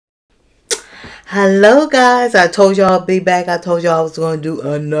Hello guys, I told y'all I'll be back. I told y'all I was going to do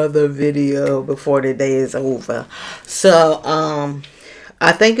another video before the day is over. So,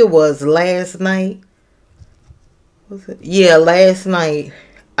 I think it was last night. Was it? Yeah, last night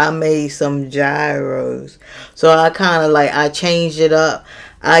I made some gyros. So I kind of I changed it up.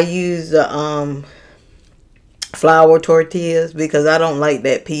 I used the flour tortillas because I don't like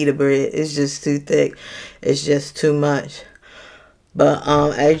that pita bread. It's just too thick. It's just too much. But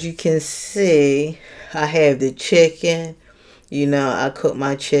as you can see, I have the chicken. You know, I cook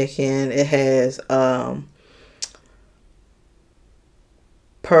my chicken. It has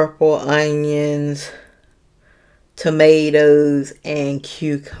purple onions, tomatoes, and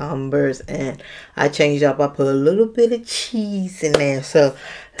cucumbers. And I changed up. I put a little bit of cheese in there. So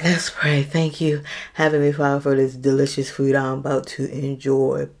let's pray. Thank you, Heavenly Father, for this delicious food I'm about to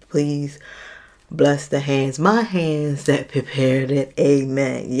enjoy. Please bless the hands, my hands that prepared it.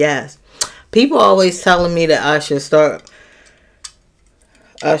 Amen. Yes. People always telling me that I should start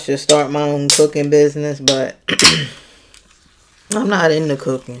my own cooking business, but I'm not into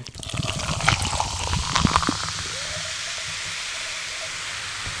cooking.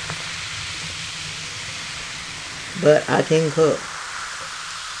 But I can cook.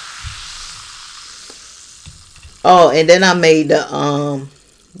 Oh, and then I made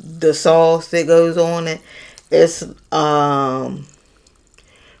the sauce that goes on it. It's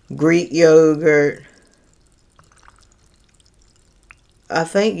Greek yogurt. I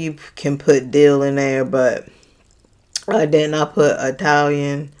think you can put dill in there, but then I put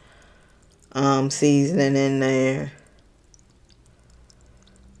Italian seasoning in there.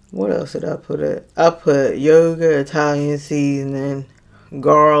 What else did I put in? I put yogurt, Italian seasoning,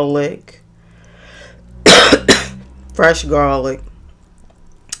 garlic, fresh garlic,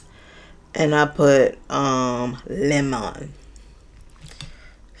 and I put lemon.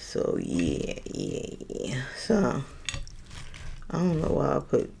 So yeah. So I don't know why I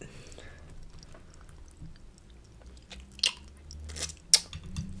put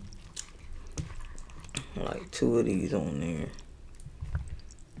like 2 of these on there.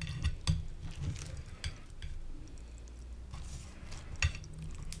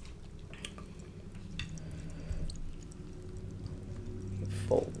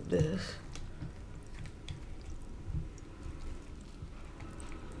 Fold this.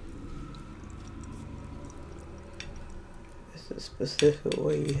 It's a specific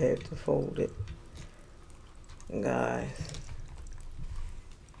way you have to fold it, guys.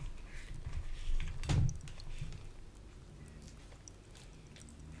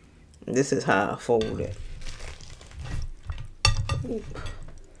 This is how I fold it. Ooh.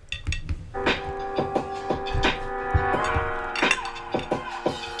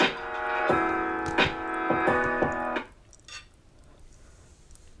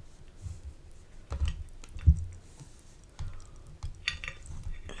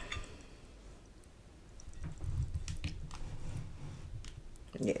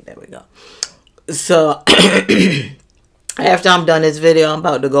 Yeah, there we go. So after I'm done this video, I'm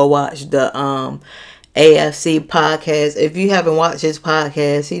about to go watch the AFC podcast. If you haven't watched his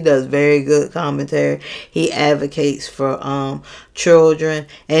podcast, he does very good commentary. He advocates for children,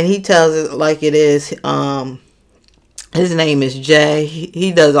 and he tells it like it is. His name is Jay.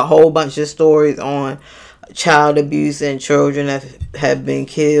 He does a whole bunch of stories on child abuse and children that have been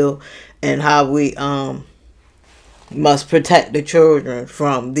killed, and how we must protect the children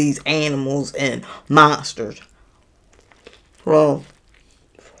from these animals and monsters. Well,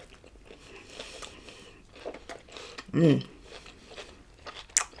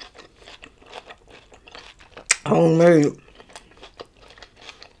 homemade.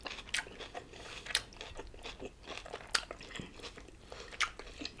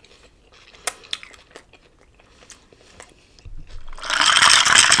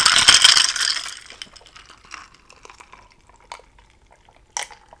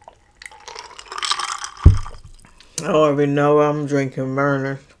 I already know I'm drinking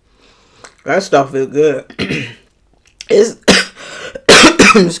burner. That stuff is good. It's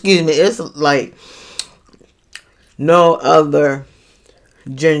excuse me, it's like no other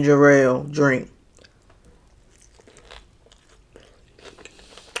ginger ale drink.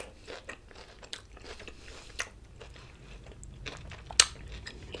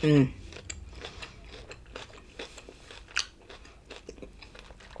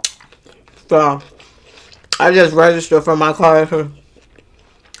 So I just registered for my class.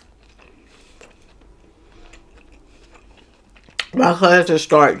 My classes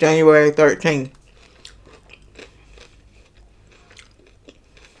start January 13th.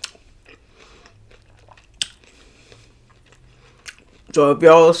 So if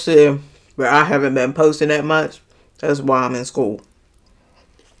y'all see but I haven't been posting that much. That's why I'm in school.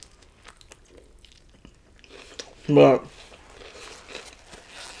 But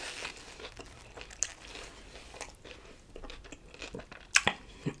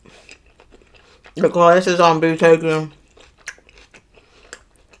the classes I'm be taking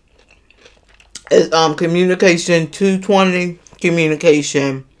is communication 220,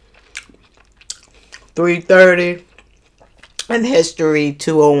 communication 330, and history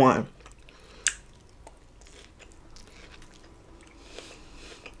 201.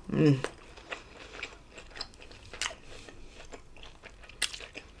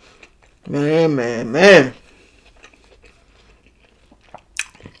 Man.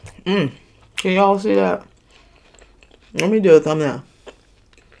 Can y'all see that? Let me do a thumbnail.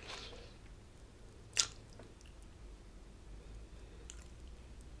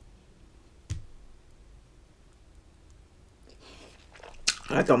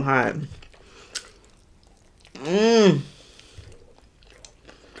 Like I'm hiding.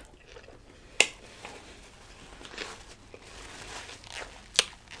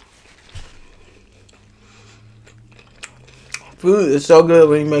 Food is so good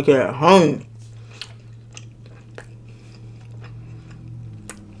when you make it at home.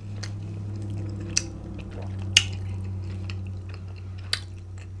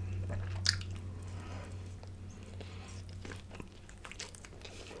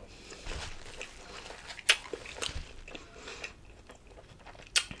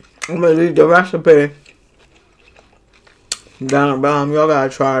 I'm gonna leave the recipe down below. Y'all gotta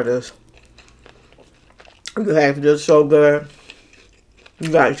try this. You have just so good. You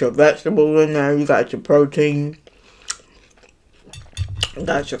got your vegetables in there. You got your protein. You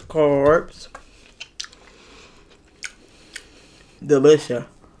got your carbs. Delicious.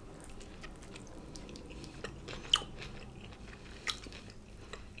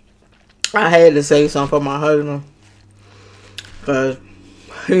 I had to say something for my husband because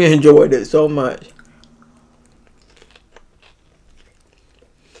he enjoyed it so much.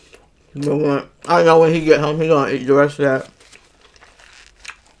 But I know when he get home, he's gonna eat the rest of that.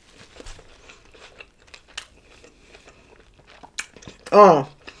 Oh,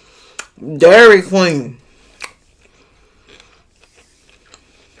 Dairy Queen.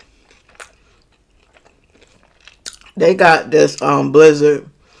 They got this Blizzard,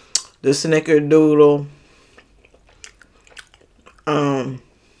 the Snickerdoodle,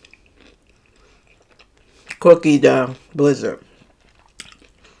 cookie dough Blizzard.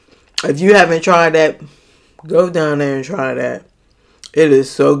 If you haven't tried that, go down there and try that. It is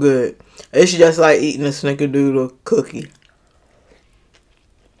so good. It's just like eating a Snickerdoodle cookie.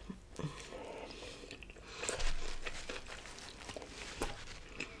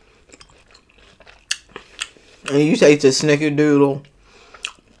 And you taste the Snickerdoodle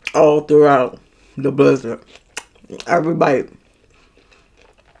all throughout the Blizzard. Every bite.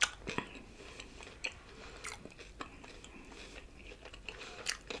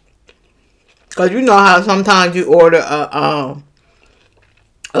 Cause you know how sometimes you order a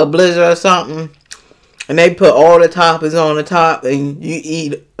Blizzard or something, and they put all the toppings on the top, and you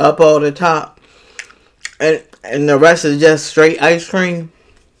eat up all the top, and the rest is just straight ice cream.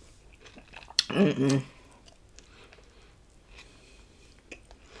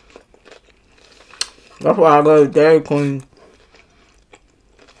 That's why I go to Dairy Queen.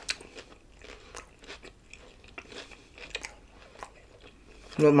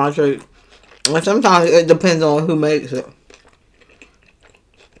 With my treat. And sometimes it depends on who makes it.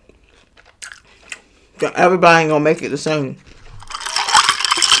 Everybody ain't gonna make it the same.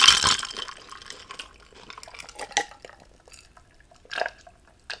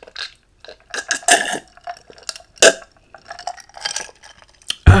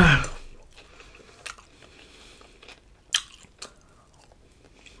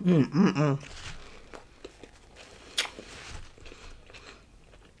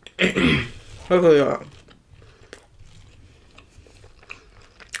 Look at that.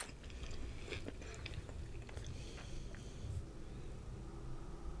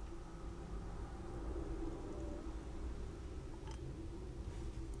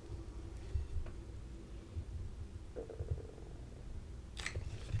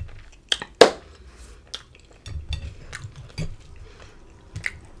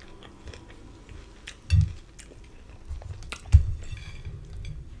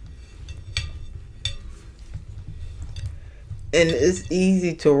 And it's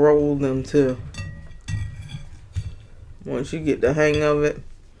easy to roll them too. Once you get the hang of it,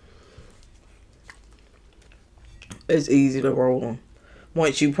 it's easy to roll them.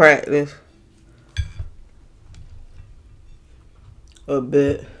 Once you practice a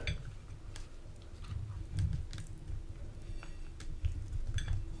bit.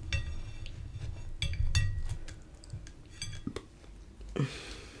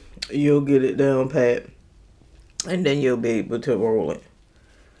 you'll get it down pat. And then you'll be able to roll it.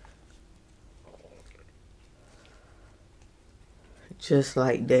 Just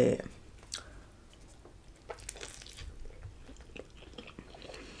like that.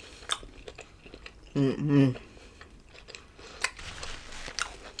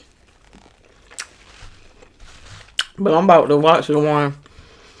 But I'm about to watch the one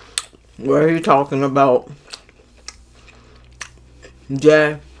where he's talking about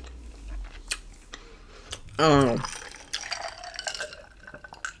Jay.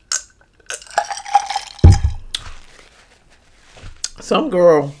 Some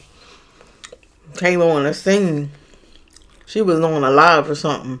girl came on a scene. She was on a live or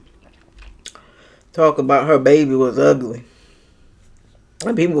something. Talk about her baby was ugly.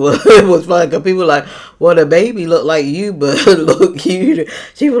 And people, it was funny because people were like, well, the baby look like you, but look cute.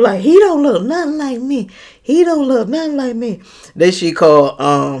 She was like, he don't look nothing like me. He don't look nothing like me. Then she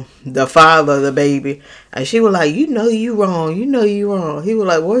called the father of the baby. And she was like, you know you wrong. You know you wrong. He was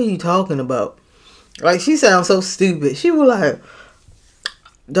like, what are you talking about? Like, she sounds so stupid. She was like,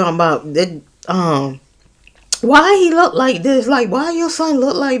 talking about that, why he look like this? Like, why your son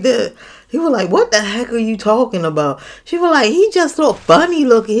look like this? He was like, what the heck are you talking about? She was like, he just look funny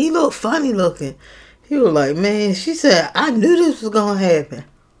looking. He look funny looking. He was like, man, she said, I knew this was going to happen.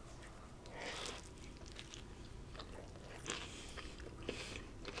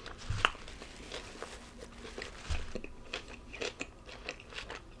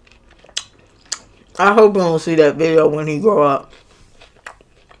 I hope I don't see that video when he grow up.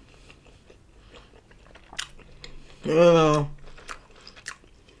 You know,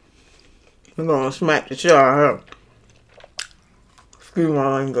 I'm gonna smack the shit out of her. Excuse my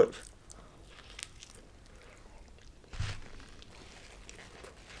language.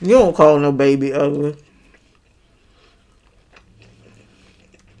 You don't call no baby ugly.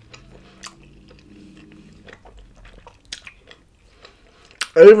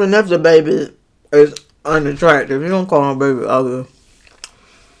 Even if the baby is unattractive, you don't call no baby ugly.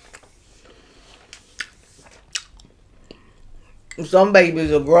 Some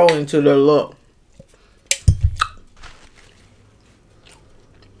babies are growing to their look.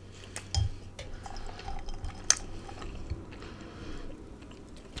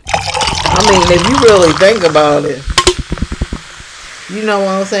 I mean, if you really think about it, you know what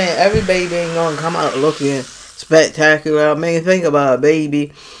I'm saying? Every baby ain't gonna come out looking spectacular. I mean, think about a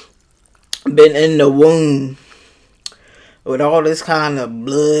baby been in the womb with all this kind of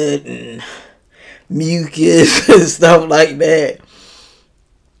blood and mucus and stuff like that.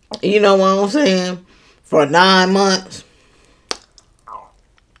 You know what I'm saying? For 9 months.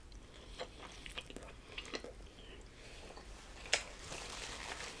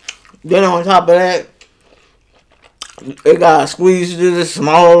 Then on top of that, it got squeezed through this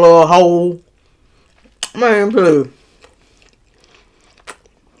small little hole. Man, please.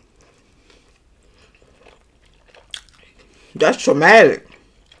 That's traumatic.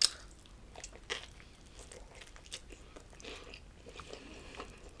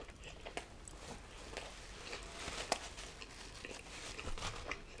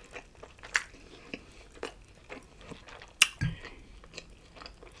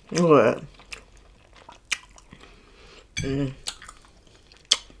 Look at that.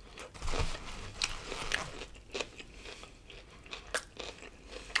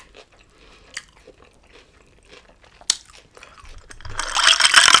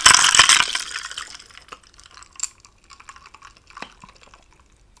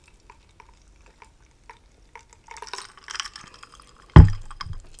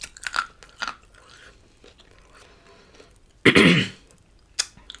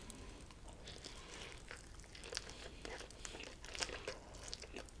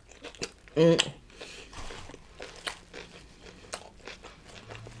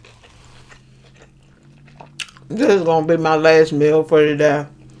 This is gonna be my last meal for today.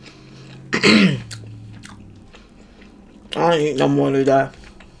 I ain't eat no more today.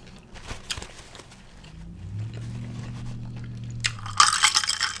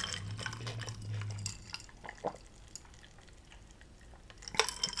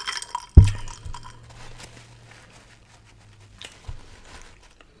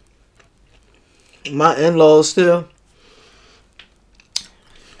 My in-laws still,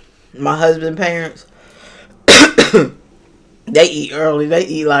 my husband's parents, they eat early. They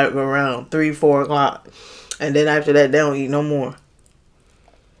eat like around 3, 4 o'clock. And then after that, they don't eat no more.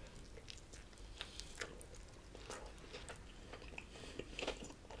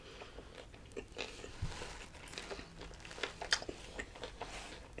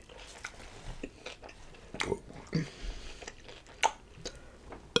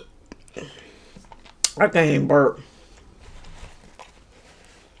 I can't even burp.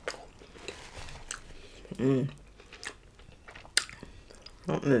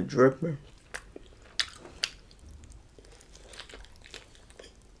 Something is dripping.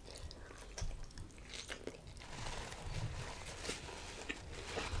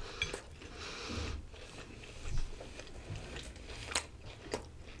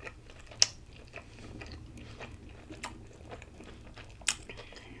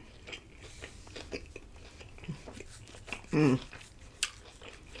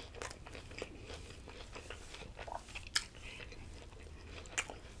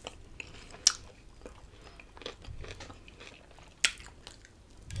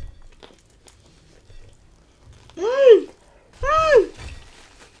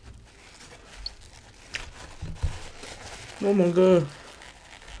 Oh my god.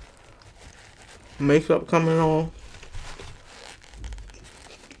 Makeup coming on.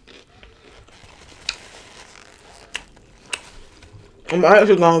 I'm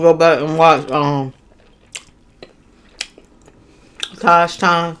actually gonna go back and watch Tosh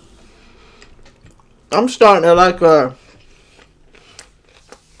Time. I'm starting to like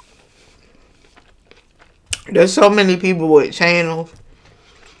there's so many people with channels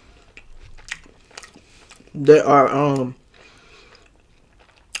that are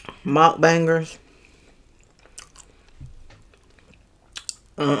mukbangers.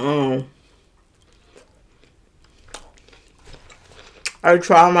 I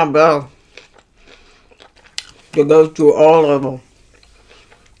try my best to go through all of them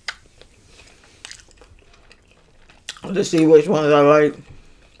to see which ones I like.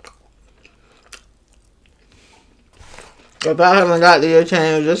 If I haven't got to your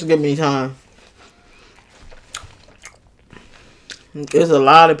channel, just give me time. There's a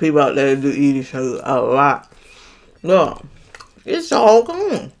lot of people out there that do eating shows. A lot. Look, it's all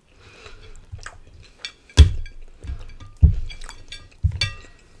gone.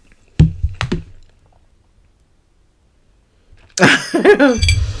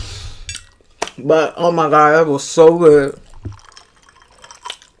 But oh my god, that was so good.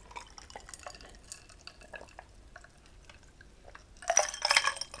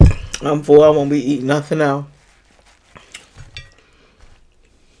 I'm full. I won't be eating nothing else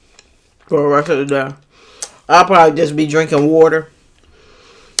for the rest of the day. I'll probably just be drinking water.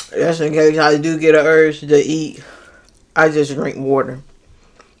 Just in case I do get an urge to eat, I just drink water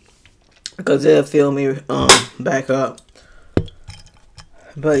because it'll fill me back up.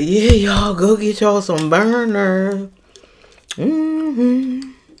 But yeah, y'all go get y'all some burner.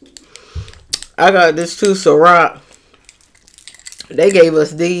 I got this too, Ciroc. They gave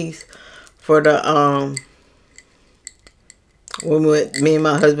us these for the when me and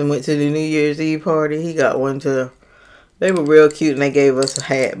my husband went to the New Year's Eve party. He got one too. They were real cute, and they gave us a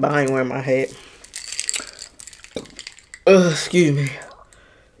hat, but I ain't wearing my hat. Excuse me.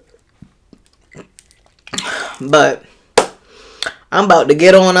 But I'm about to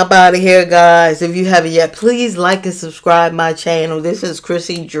get on up out of here, guys. If you haven't yet, please like and subscribe my channel. This is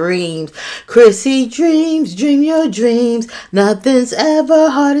Chrissy Dreams. Chrissy Dreams, dream your dreams. Nothing's ever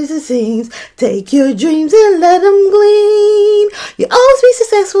hard as it seems. Take your dreams and let them gleam. You'll always be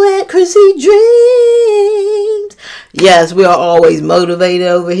successful at Chrissy Dreams. Yes, we are always motivated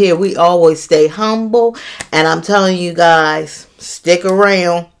over here. We always stay humble. And I'm telling you guys, stick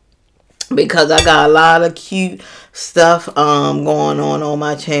around, because I got a lot of cute stuff going on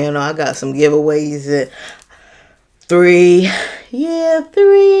my channel. I got some giveaways that three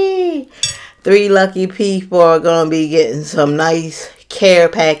lucky people are gonna be getting some nice care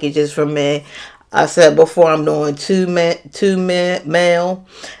packages from me. I said before, I'm doing two mail,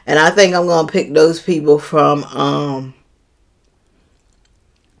 and I think I'm gonna pick those people from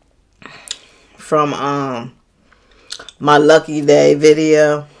my lucky day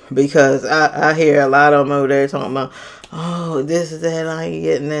video. Because I hear a lot of them over there talking about, oh, this is that, I ain't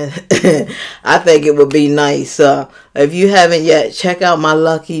getting that. I think it would be nice. If you haven't yet, check out my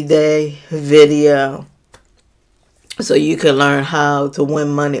Lucky Day video so you can learn how to win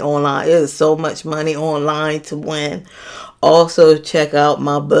money online. There's so much money online to win. Also, check out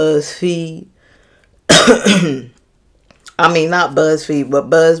my BuzzFeed. I mean, not BuzzFeed, but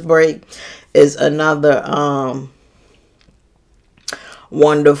BuzzBreak is another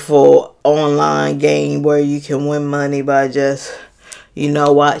wonderful online game where you can win money by just,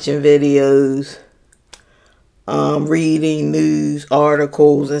 watching videos, reading news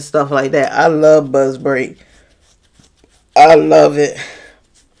articles and stuff like that. I love BuzzBreak. I love it.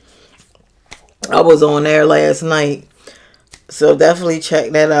 I was on there last night, so definitely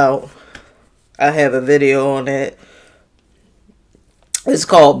check that out. I have a video on that. It's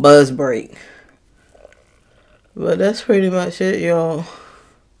called BuzzBreak. But that's pretty much it, y'all.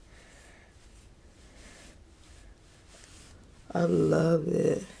 I love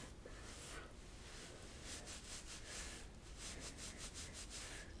it.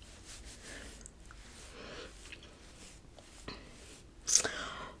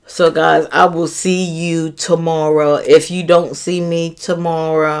 So guys, I will see you tomorrow. If you don't see me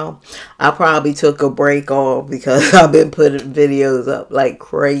tomorrow, I probably took a break off because I've been putting videos up like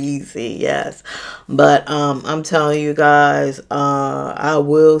crazy. Yes. But I'm telling you guys, I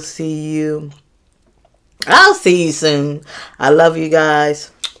will see you. I'll see you soon. I love you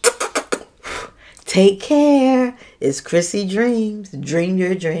guys. Take care. It's Chrissy Dreams. Dream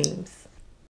your dreams.